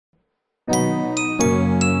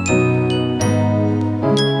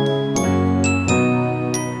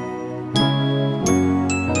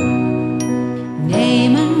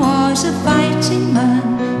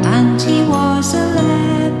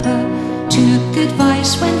took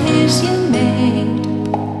advice when his young maid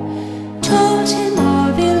told him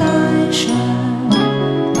of Elisha.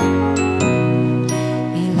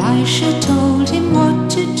 Elisha told him what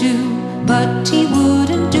to do, but he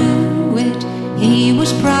wouldn't do it. He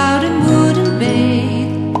was proud and wouldn't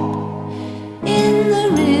bathe in the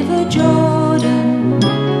river Jordan.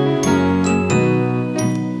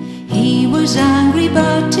 He was angry,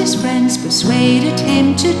 but his friends persuaded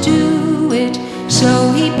him to do it.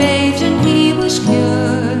 So he bathed and he was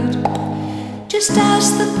cured, just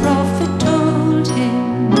as the prophet told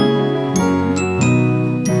him.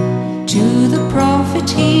 To the prophet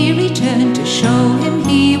he returned to show him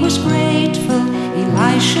he was grateful.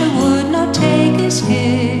 Elisha would not take his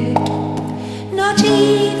hit, not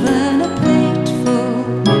even a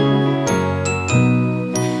plateful.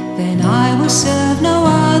 Then I will serve no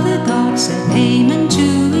other God, said Naaman to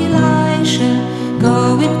Elisha.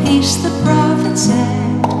 Go in peace, the prophet said.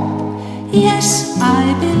 Yes,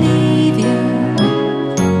 I believe you.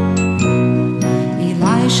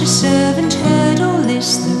 Elisha's servant heard all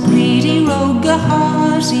this, the greedy rogue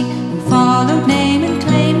Gehazi, who followed Naaman